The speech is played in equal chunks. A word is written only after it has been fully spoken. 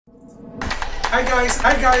Hi guys, it's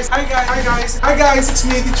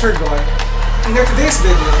me, Teacher Gon.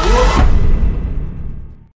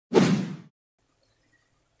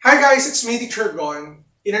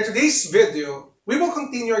 In today's video, we will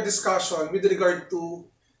continue our discussion with regard to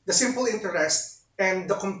the simple interest and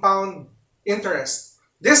the compound interest.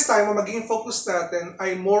 This time, ang magiging focus natin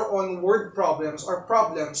ay more on word problems or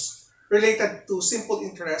problems related to simple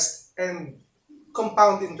interest and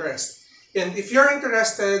compound interest. And if you're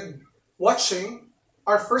interested watching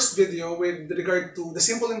our first video with regard to the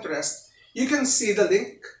simple interest, you can see the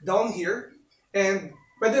link down here and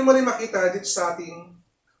pwede mo rin makita dito sa ating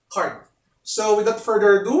card. So without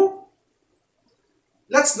further ado,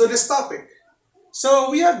 let's do this topic.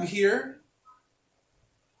 So we have here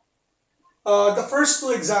the first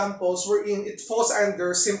two examples wherein it falls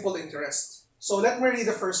under simple interest. So let me read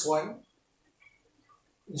the first one.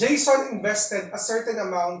 Jason invested a certain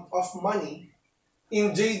amount of money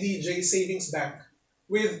in JDJ Savings Bank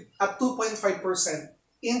with a 2.5%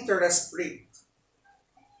 interest rate.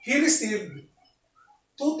 He received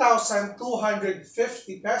 2,250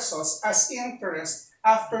 pesos as interest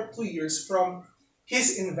after 2 years from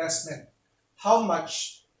his investment. How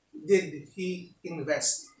much did he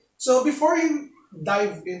invest? So before you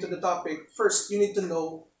dive into the topic, first you need to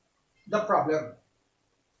know the problem.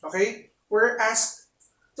 Okay? We're asked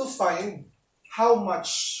to find how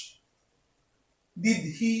much did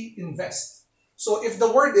he invest. So if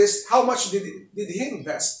the word is how much did he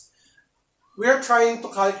invest, we're trying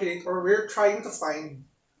to calculate or we're trying to find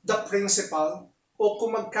the principal o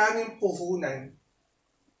kung magkano yung puhunan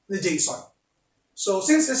ni Jason. So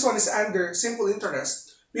since this one is under simple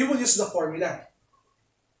interest, we will use the formula.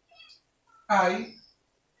 I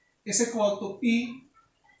is equal to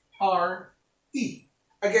PRT.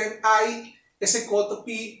 Again, I is equal to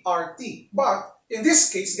PRT. But in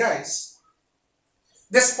this case, guys,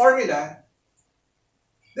 this formula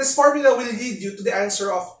will lead you to the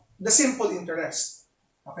answer of the simple interest.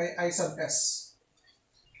 Okay, I sub S.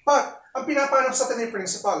 But, ang pinapanap sa atin yung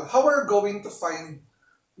principal, how are we going to find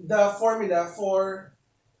the formula for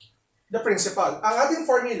the principal? Ang ating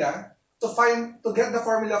formula, to get the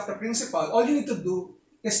formula of the principal, all you need to do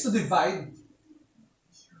is to divide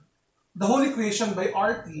the whole equation by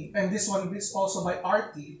RT, and this one is also by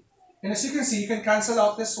RT. And as you can see, you can cancel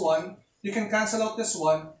out this one, you can cancel out this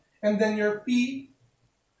one, and then your P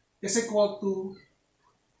is equal to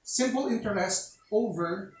simple interest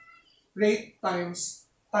over rate times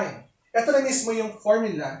time. Ito na mismo yung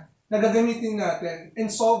formula na gagamitin natin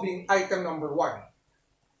in solving item number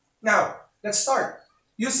 1. Now, let's start.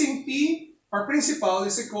 Using P, our principal,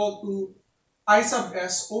 is equal to I sub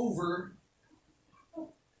S over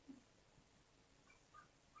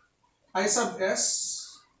I sub S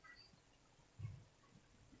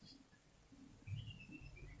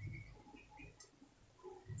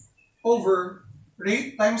over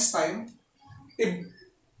rate times time. Take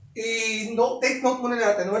note muna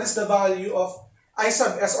natin what is the value of I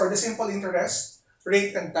sub S or the simple interest,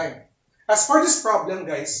 rate, and time. As for this problem,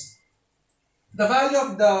 guys, the value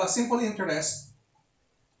of the simple interest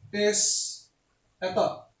is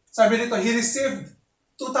ito. Sabi nito, he received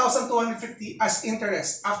 2,250 as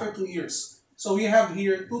interest after 2 years. So we have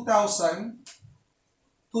here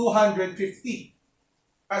 2,250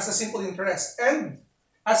 as a simple interest. And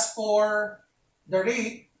as for the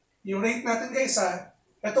rate, yung rate natin guys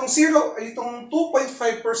itong 2.5%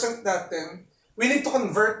 natin, we need to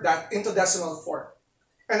convert that into decimal form.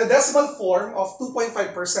 And the decimal form of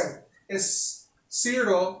 2.5% is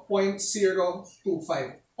 0.025.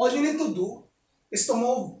 All you need to do is to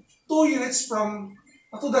move 2 units from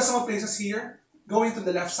 2 decimal places here, going to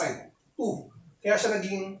the left side. 2. Kaya siya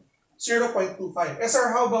naging 0.25.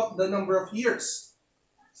 SR, how about the number of years?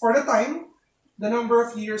 For the time, the number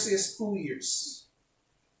of years is 2 years.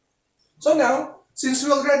 So now, since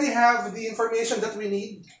we already have the information that we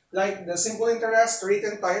need, like the simple interest, rate,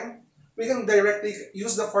 and time, we can directly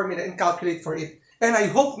use the formula and calculate for it. And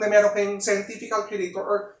I hope na meron kayong scientific calculator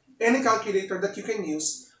or any calculator that you can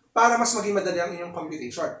use para mas maging madali ang inyong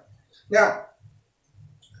computation. Now,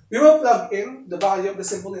 we will plug in the value of the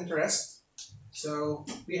simple interest. So,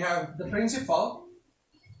 we have the principal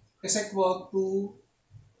is equal to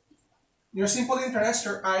your simple interest,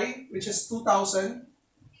 your I, which is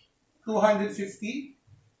 2,250,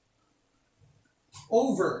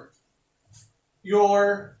 over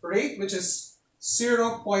your rate, which is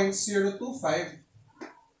 0.025,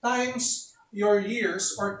 times your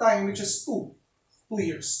years or time, which is 2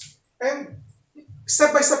 years. And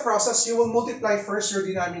step-by-step process, you will multiply first your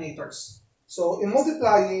denominators. So, in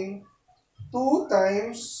multiplying 2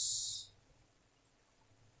 times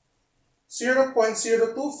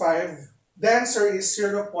 0.025 the answer is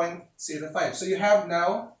 0.05. So you have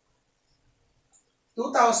now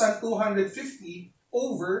 2,250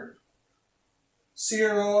 over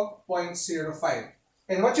 0.05.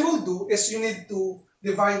 And what you will do is you need to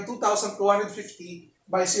divide 2,250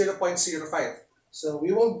 by 0.05. So we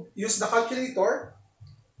will use the calculator.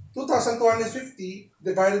 2,250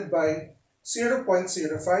 divided by 0.05,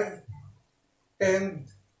 and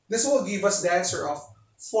this will give us the answer of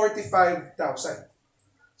 45,000.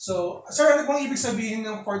 So, sir, ano bang ibig sabihin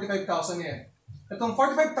ng 45,000 yan? Itong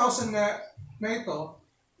 45,000 na ito,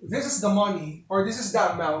 this is the money or this is the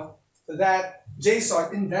amount that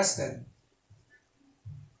Jason invested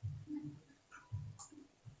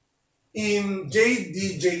in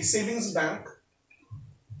JDJ Savings Bank,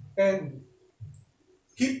 and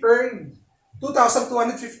he earned 2,250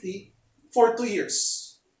 for 2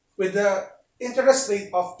 years with the interest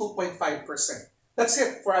rate of 2.5%. That's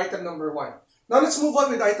it for item number 1. Now let's move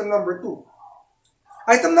on with item number 2.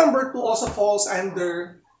 Item number 2 also falls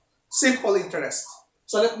under simple interest.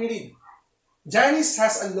 So let me read. Janice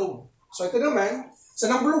has a loan. So ito naman, sa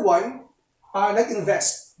number 1,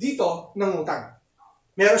 nag-invest dito ng utang.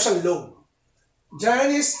 Meron siyang loan.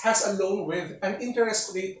 Janice has a loan with an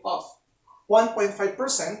interest rate of 1.5%.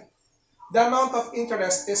 The amount of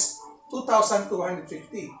interest is 2,250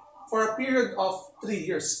 for a period of 3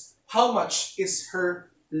 years. How much is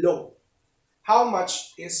her loan? How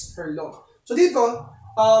much is her loan? So dito,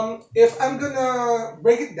 if I'm gonna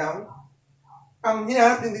break it down, ang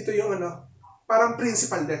hinahanap din dito yung parang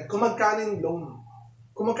principal debt. Kung magkano yung loan.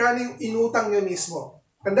 Kung magkano yung inutang niya mismo.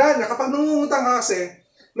 Tandaan na, kapag nangungutang ka kasi,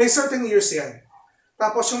 may certain years yan.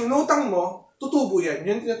 Tapos yung inutang mo, tutubo yan.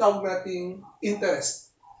 Yun tinatawag nating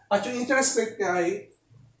interest. At yung interest rate niya ay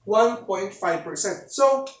 1.5%.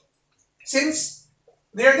 So, since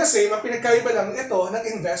they're the same, ang pinagkaiba lang ito,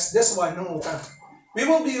 nag-invest, this one, ng utang. We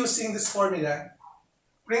will be using this formula.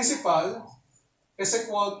 Principal is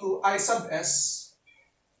equal to I sub S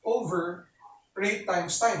over rate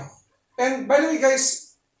times time. And by the way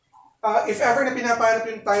guys, if ever na pinapahanap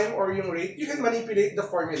yung time or yung rate, you can manipulate the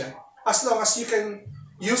formula. As long as you can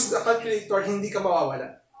use the calculator, hindi ka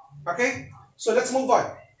mawawala. Okay? So let's move on.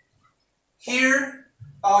 Here,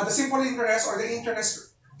 the simple interest or the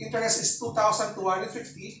interest is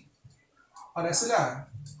 2,250. Para sila.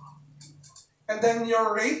 And then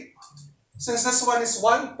your rate, since this one is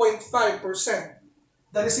 1.5%,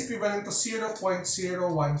 that is equivalent to 0.015.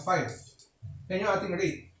 Yan yung ating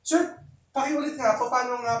rate. Sir, pakiulit nga po,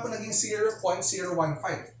 paano nga po naging 0.015?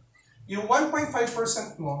 Yung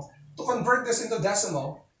 1.5% mo, to convert this into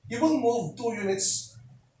decimal, you will move 2 units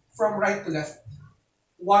from right to left.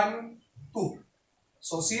 1, 2.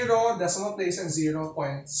 So 0, decimal place, and 0.015.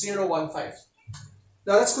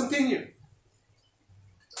 Now let's continue.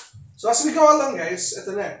 So as we go along guys,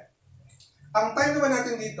 ito na. Ang time naman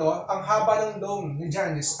natin dito, ang haba ng loan ni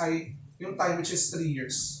Janice ay yung time which is 3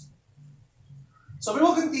 years. So we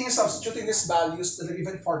will continue substituting these values to the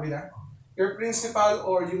given formula. Your principal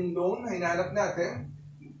or yung loan na hinahanap natin,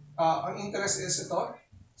 ang interest is ito.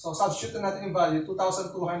 So substitute natin yung value,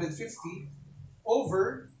 2,250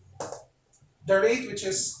 over the rate which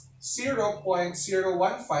is 0.015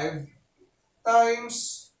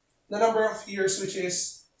 times the number of years which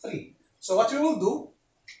is 3. So what we will do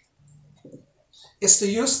is to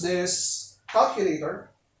use this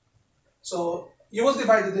calculator. So you will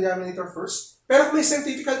divide the denominator first. Pero kung may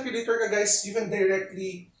scientific calculator ka guys, you can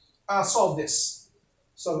directly solve this.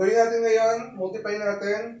 So gawin natin ngayon, multiply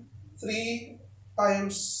natin 3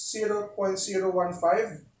 times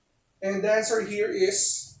 0.015, and the answer here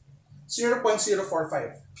is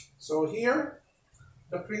 0.045. So here,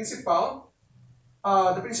 the principal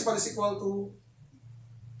is equal to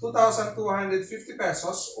 2,250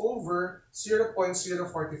 pesos over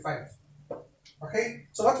 0.045. Okay?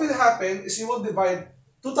 So what will happen is you will divide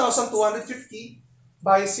 2,250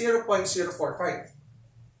 by 0.045.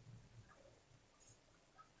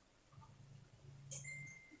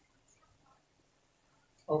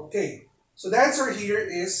 Okay. So the answer here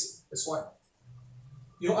is this one.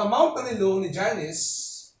 Yung amount na niloan ni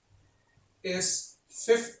Janice is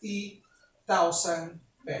 50,000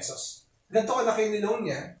 pesos. Ganito kalaki yung niloan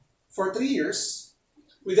niya for 3 years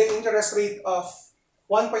with an interest rate of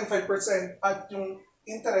 1.5% at yung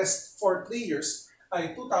interest for 3 years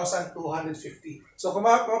ay 2,250. So kung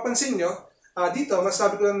mapapansin nyo, dito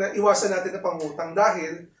masabi ko lang na iwasan natin na pangutang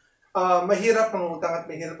dahil mahirap pangutang at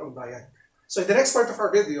mahirap ang bayan. So in the next part of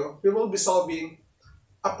our video, we will be solving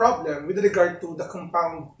a problem with regard to the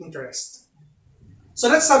compound interest.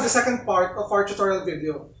 So let's have the second part of our tutorial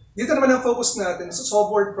video. Dito naman ang focus natin sa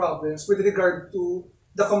solve word problems with regard to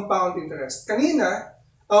the compound interest. Kanina,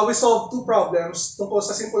 we solve two problems tungkol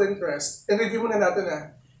sa simple interest. And review muna natin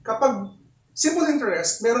na kapag simple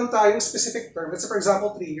interest, meron tayong specific term. Let's say for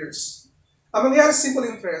example, 3 years. Ang mangyayari sa simple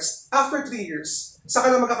interest, after 3 years,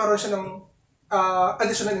 saka lang magkakaroon siya ng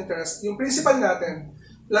additional interest. Yung principal natin,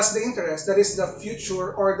 plus the interest, that is the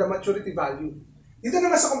future or the maturity value. Dito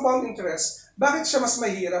naman sa compound interest, bakit siya mas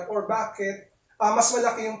mahirap or bakit mas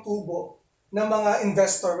malaki yung tubo ng mga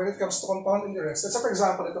investor when it comes to compound interest? So for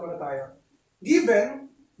example, ito muna tayo.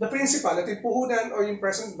 Given the principal, ito yung puhunan or yung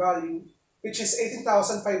present value, which is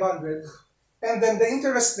 18,500, and then the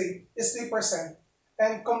interest rate is 3%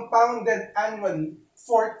 and compounded annually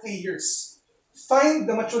for 3 years. Find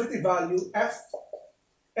the maturity value, F,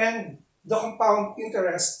 and the compound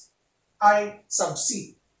interest, I sub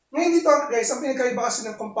C. Ngayon dito guys, ang pinagkaiba kasi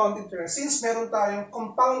ng compound interest, since meron tayong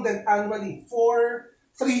compounded annually for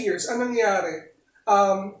 3 years, anong nangyayari?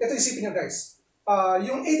 Ito isipin nyo guys,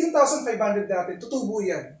 yung 18,500 natin, tutubo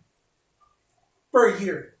yan per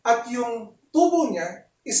year. At yung tubo niya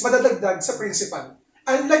is madadagdag sa principal.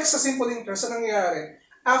 Unlike sa simple interest, anong nangyayari?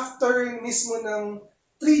 After mismo ng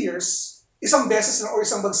 3 years, isang beses lang o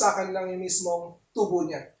isang bagsakan lang yung mismong tubo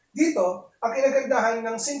niya. Dito, ang inagandahan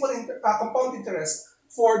ng compound interest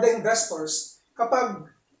for the investors, kapag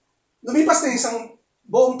lumipas na isang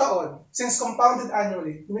buong taon, since compounded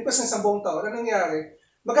annually, lumipas na isang buong taon, anong nangyayari?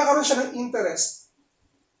 Magkakaroon siya ng interest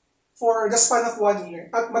for the span of 1 year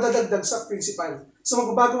at madadagdag sa principal. So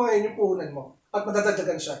magbabago ngayon yung puhunan mo at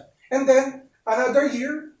madadagdagan siya. And then, another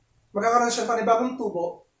year, magkakaroon siya ng panibagong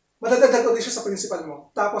tubo, madadagdag ulit siya sa principal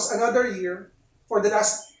mo. Tapos another year, for the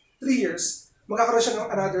last 3 years, magkakaroon siya ng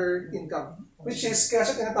another income, which is kaya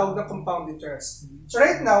siya tinatawag na compound interest. So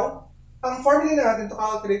right now, ang formula natin to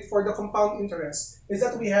calculate for the compound interest is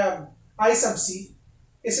that we have I sub C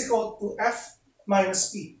is equal to F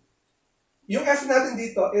minus P. Yung F natin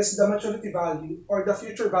dito is the maturity value or the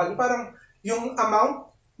future value, parang yung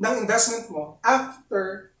amount ng investment mo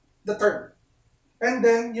after the term. And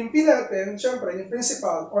then, yung P natin, syempre, yung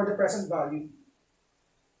principal or the present value.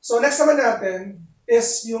 So next naman natin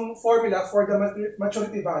is yung formula for the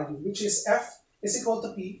maturity value, which is F is equal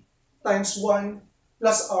to P times 1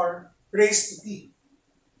 plus R raised to T.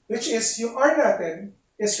 Which is, yung R natin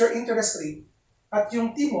is your interest rate at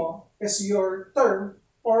yung T mo is your term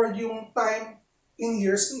or yung time in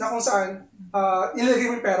years na kung saan ilalagay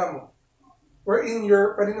mo yung pera mo. Wherein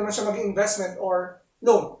pwede naman siya maging investment or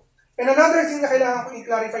loan. And another thing na kailangan kong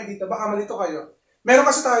i-clarify dito, baka malito kayo, meron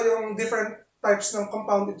kasi tayong different types ng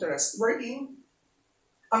compound interest, wherein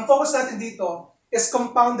ang focus natin dito is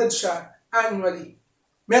compounded siya annually.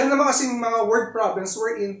 Meron naman kasing mga word problems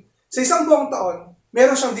wherein sa isang buong taon,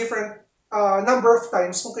 meron siyang different number of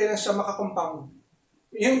times kung kailan siya makakompound.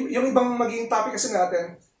 Yung ibang magiging topic kasi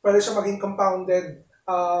natin, pwede siya maging compounded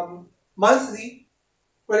monthly,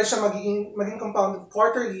 pwede siya maging compounded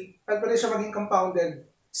quarterly, at pwede siya maging compounded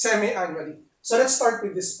semi-annually. So let's start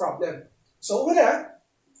with this problem. So una,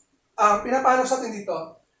 pinapaano sa atin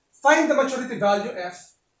dito, find the maturity value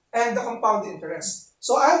F and the compound interest.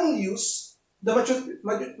 So I will use the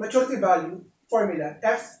maturity value formula,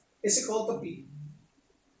 F is equal to P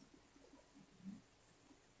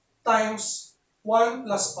times 1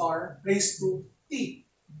 plus R raised to T.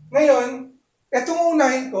 Ngayon, etong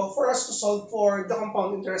unahin ko for us to solve for the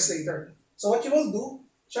compound interest later. So what you will do,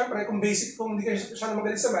 syempre, kung hindi kayo siya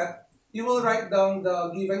magaling sa math, you will write down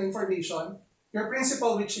the given information, your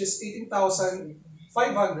principal which is 18,500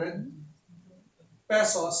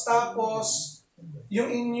 pesos, tapos yung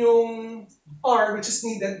inyong R which is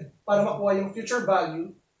needed para makuha yung future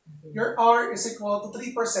value, your R is equal to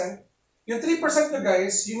 3%. Yung 3% nyo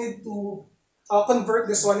guys, you need to convert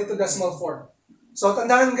this one into decimal form. So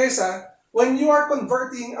tandaan guys when you are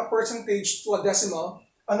converting a percentage to a decimal,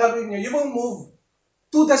 ang gagawin nyo, you will move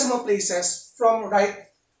 2 decimal places from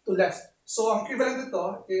right to left. So ang equivalent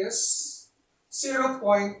nito is 0.03.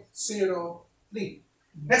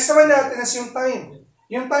 Next naman natin is yung time.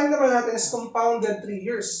 Yung time naman natin is compounded 3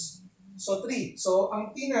 years. So 3. So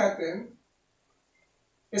ang T natin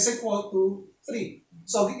is equal to 3.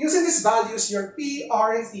 So using these values, your P,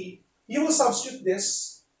 R, and T, you will substitute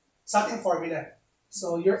this sa ating formula.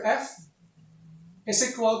 So your F is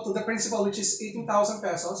equal to the principal which is 18,000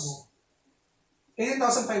 pesos,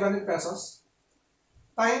 18,500 pesos,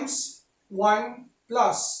 times 1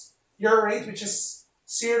 plus your rate which is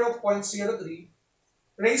 0.03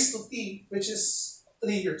 raised to T which is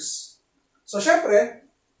 3 years. So syempre,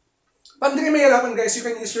 pag hindi may hirapan guys, you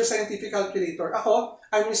can use your scientific calculator. Ako,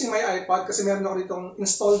 I'm using my iPad kasi meron ako ditong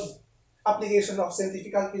installed application of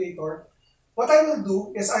scientific calculator. What I will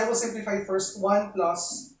do is I will simplify first 1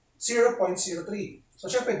 plus 0.03. So,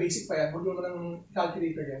 syempre, basic pa yan. Huwag mo ng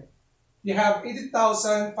calculator yan. You have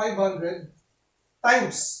 80,500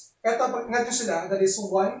 times. Ito, pag nandun sila, that is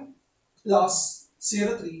 1 plus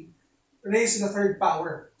 03 raised to the third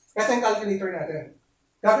power. Ito yung calculator natin.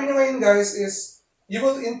 Gagawin nyo ngayon, guys, is you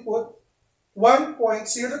will input 1.03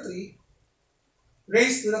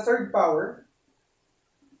 raised to the third power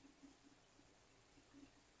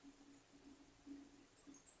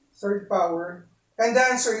and the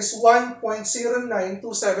answer is 1.092727.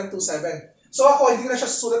 So ako, hindi ko na siya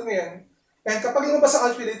susulat ngayon. And kapag lumabas sa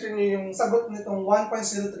calculator niyo yung sagot nitong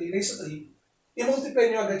 1.03 raised to 3, i-multiply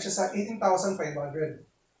nyo agad siya sa 18,500.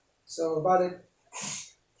 So, balik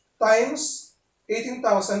times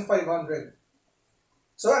 18,500.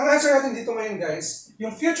 So, ang answer natin dito ngayon, guys,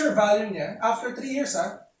 yung future value niya, after 3 years,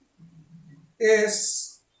 is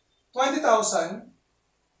 20,215.45.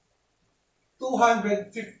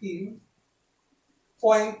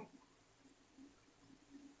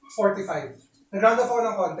 Nag-round off ako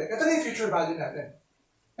ng konti. Ito na yung future value natin.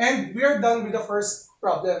 And we are done with the first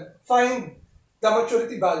problem. Find the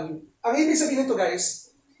maturity value. Ang ibig sabihin nito,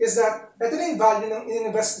 guys, is that ito na yung value ng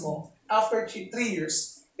in-invest mo after 3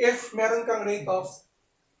 years if meron kang rate of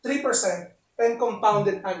 3% and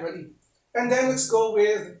compounded annually. And then let's go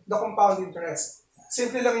with the compound interest.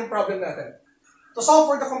 Simple lang yung problem natin. To solve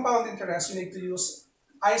for the compound interest, you need to use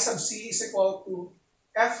I sub c is equal to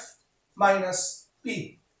f minus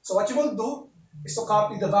p. So what you will do is to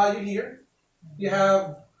copy the value here. You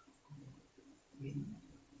have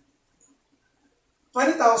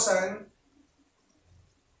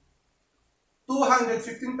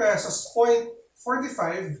 20,215 pesos,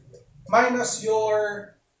 0.45 minus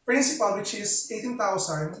your principal, which is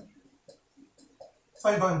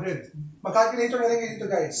 18,500. Mag-calculator na rin kayo dito,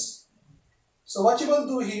 guys. So what you will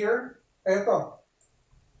do here, eto.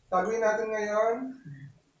 Gagawin natin ngayon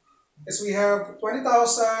is we have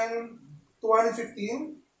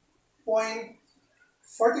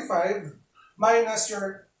 20,215.45 minus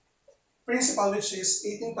your principal, which is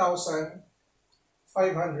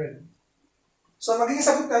 18,500. So magiging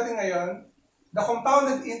sagot natin ngayon, the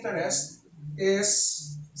compounded interest is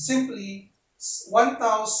simply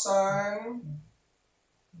 1,715.45.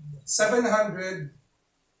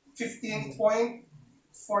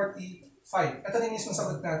 Ito na yung mismo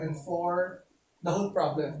sagot natin for the whole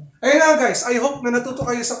problem. Ayun na, guys, I hope na natuto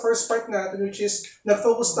kayo sa first part natin, which is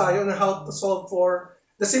nag-focus tayo on how to solve for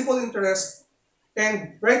the simple interest.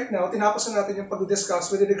 And right now, tinapos na natin yung pag-discuss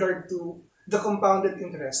with regard to the compounded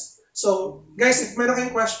interest. So, guys, if meron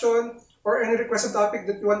kayong question or any requested topic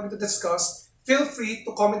that you want me to discuss, feel free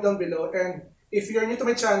to comment down below. And if you're new to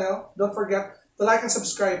my channel, don't forget to like and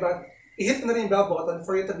subscribe at i-hit na rin yung bell button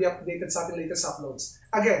for you to be updated sa ating latest uploads.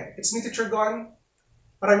 Again, it's me, Teacher Gon.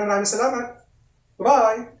 Maraming salamat.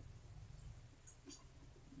 Bye!